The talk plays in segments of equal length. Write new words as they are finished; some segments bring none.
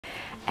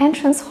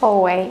Entrance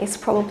hallway is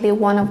probably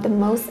one of the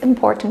most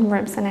important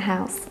rooms in a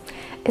house.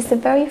 It's the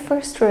very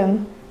first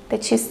room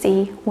that you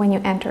see when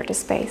you enter the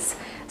space.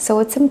 So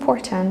it's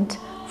important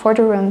for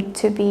the room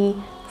to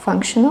be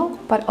functional,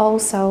 but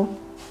also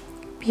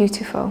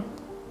beautiful.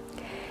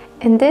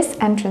 In this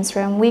entrance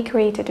room, we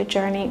created a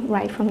journey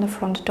right from the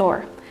front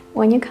door.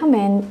 When you come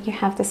in, you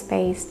have the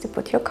space to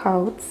put your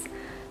coats,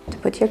 to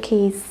put your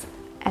keys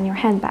and your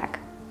handbag.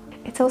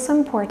 It's also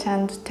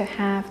important to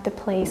have the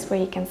place where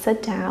you can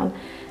sit down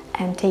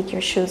and take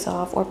your shoes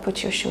off or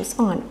put your shoes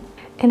on.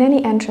 In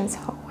any entrance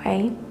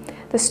hallway,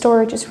 the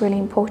storage is really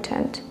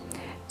important.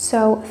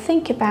 So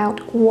think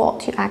about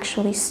what you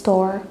actually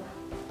store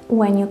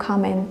when you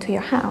come into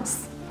your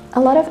house. A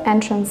lot of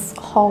entrance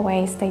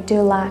hallways, they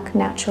do lack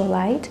natural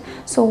light.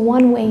 So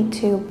one way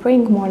to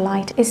bring more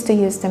light is to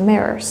use the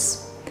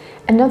mirrors.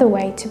 Another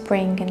way to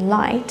bring in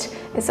light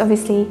is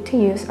obviously to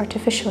use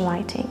artificial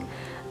lighting.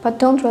 But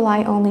don't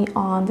rely only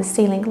on the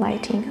ceiling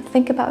lighting.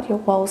 Think about your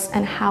walls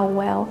and how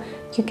well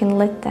you can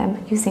lit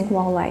them using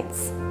wall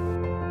lights.